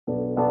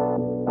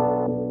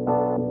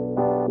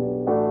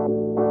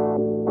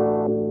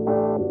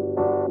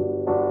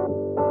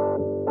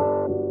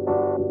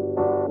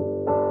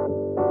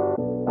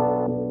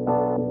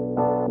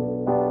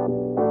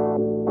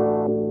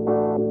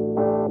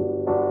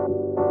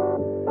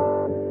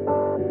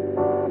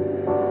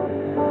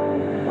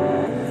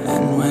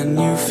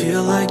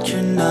feel like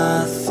you're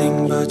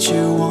nothing, but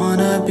you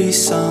wanna be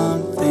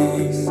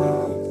something,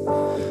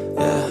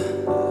 yeah.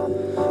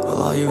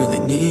 Well, all you really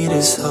need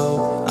is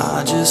hope.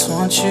 I just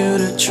want you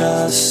to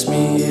trust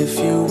me if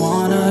you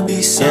wanna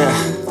be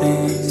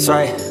something. That's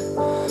right.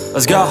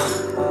 Let's go.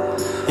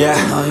 Yeah,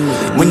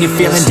 when you're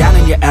feeling down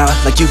and you're out,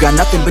 like you got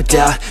nothing but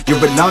doubt, you're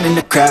alone in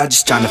the crowd,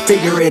 just trying to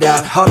figure it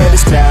out. All of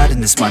this cloud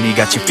and this money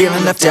got you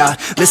feeling left out.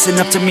 Listen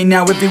up to me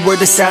now, every word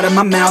that's out of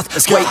my mouth.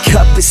 Wake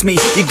up, it's me.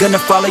 You gonna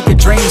follow your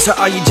dreams, or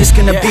are you just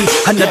gonna be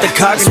another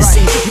cog in the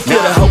scene? You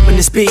feel the hope in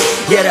this beat,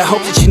 yeah, the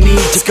hope that you need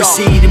to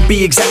proceed and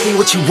be exactly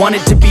what you want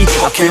it to be.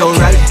 I feel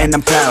right and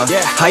I'm proud,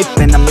 hype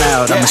and I'm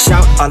loud. I'ma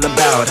shout all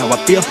about how I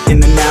feel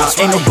in the now.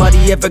 Ain't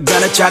nobody ever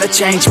gonna try to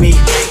change me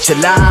till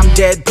I'm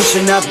dead,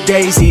 pushing up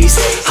daisies.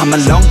 I'm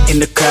alone in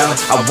the crowd,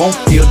 I won't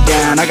feel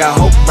down. I got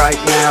hope right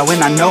now,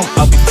 and I know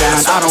I'll be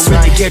found. I don't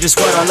really care just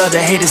what all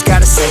other haters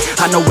gotta say.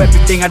 I know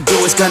everything I do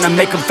is gonna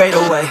make them fade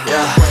away,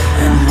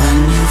 And when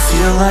you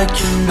feel like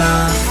you're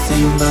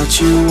nothing, but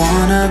you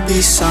wanna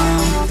be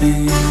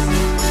something,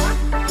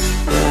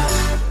 yeah.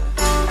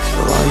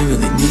 Well, all you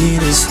really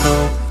need is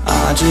hope.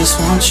 I just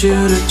want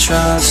you to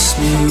trust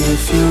me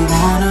if you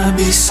wanna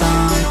be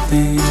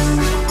something,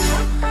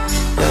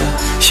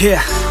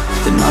 yeah.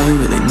 Then all you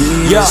really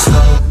need is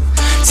hope.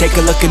 Take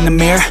a look in the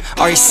mirror,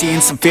 are you seeing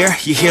some fear?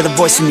 You hear the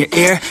voice in your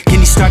ear, can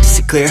you start to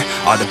see clear?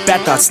 Are the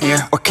bad thoughts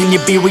near? Or can you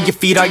be where your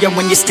feet are,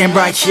 when you stand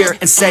right here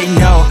and say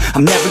no?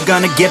 I'm never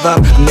gonna give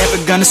up, I'm never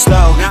gonna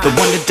slow. The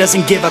one that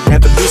doesn't give up,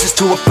 never loses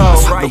to a foe.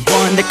 The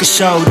one that could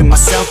show to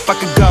myself I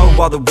could go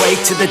all the way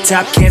to the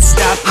top, can't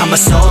stop me. I'm a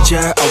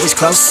soldier, always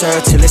closer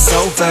till it's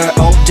over.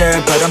 Older,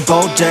 but I'm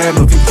bolder,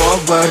 moving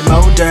forward,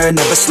 motor,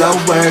 never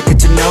slower. Good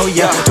to know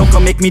ya, don't go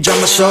make me drop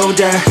my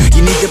shoulder.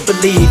 You need to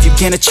believe you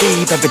can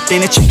achieve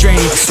everything that you dream.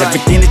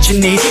 Everything that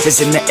you need is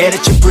in the air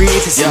that you breathe.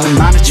 It's in the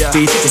mind that you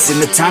feed, it's in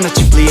the time that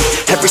you bleed.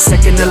 Every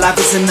second of life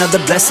is another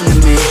blessing to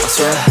me,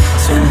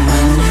 And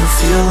when you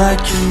feel like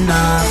you're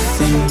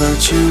nothing,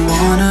 but you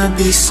wanna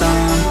be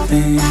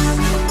something,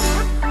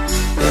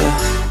 yeah.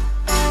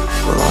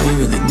 Well, all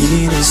you really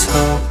need is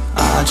hope.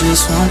 I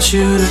just want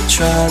you to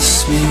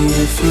trust me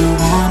if you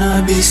wanna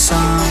be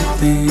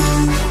something,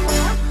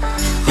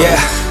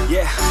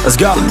 let's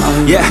go.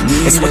 Yeah,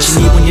 it's what you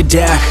need when you're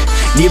down,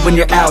 need when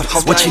you're out.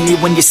 It's what you need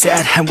when you're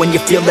sad and when you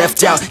feel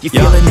left out. You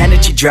feel an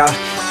energy drought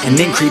and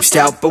then creeps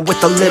out, but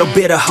with a little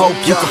bit of hope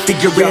you can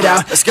figure it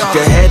out. Keep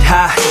your head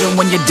high even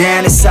when you're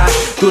down inside.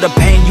 Through the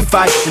pain you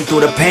fight, and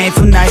through the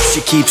painful nights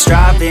you keep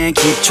striving,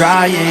 keep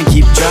trying,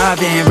 keep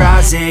driving,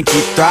 rising,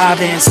 keep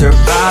thriving,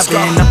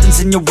 surviving. Nothing's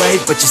in your way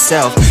but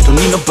yourself, don't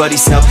need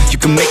nobody's help. You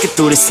can make it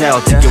through this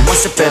hell, take it one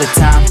step at a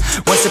time,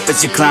 one step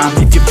as you climb.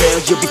 If you fail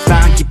you'll be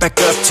fine, get back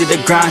up to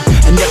the grind.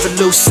 And never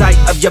lose sight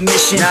of your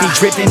mission, be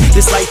driven.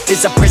 This life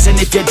is a prison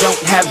if you don't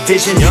have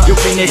vision.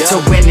 You're in it to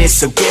win it,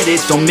 so get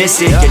it, don't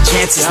miss it. Your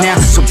chances now,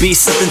 so be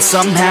something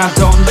somehow.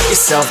 Don't let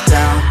yourself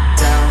down.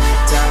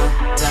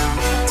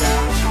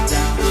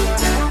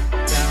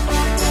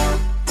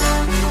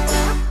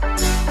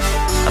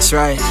 That's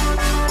right.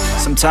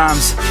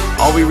 Sometimes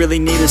all we really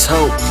need is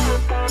hope.